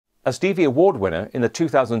A Stevie Award winner in the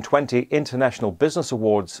 2020 International Business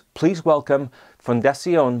Awards, please welcome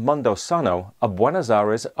Fundacio Mundo Sano of Buenos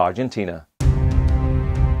Aires, Argentina.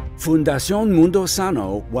 Fundación Mundo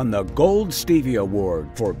Sano won the Gold Stevie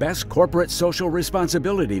Award for Best Corporate Social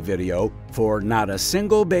Responsibility Video for Not a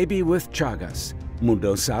Single Baby with Chagas.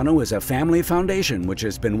 Mundo Sano is a family foundation which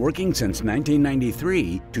has been working since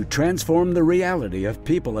 1993 to transform the reality of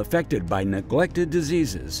people affected by neglected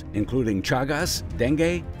diseases, including Chagas,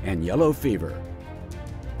 dengue, and yellow fever.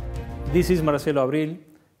 This is Marcelo Abril,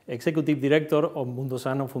 Executive Director of Mundo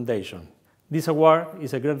Sano Foundation. This award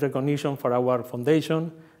is a great recognition for our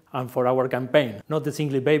foundation and for our campaign, Not a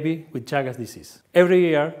Single Baby with Chagas disease. Every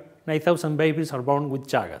year, 9,000 babies are born with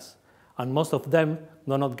Chagas, and most of them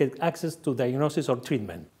do not get access to diagnosis or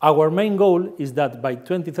treatment. Our main goal is that by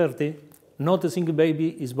 2030, not a single baby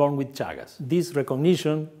is born with Chagas. This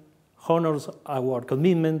recognition honors our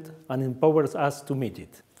commitment and empowers us to meet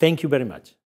it. Thank you very much.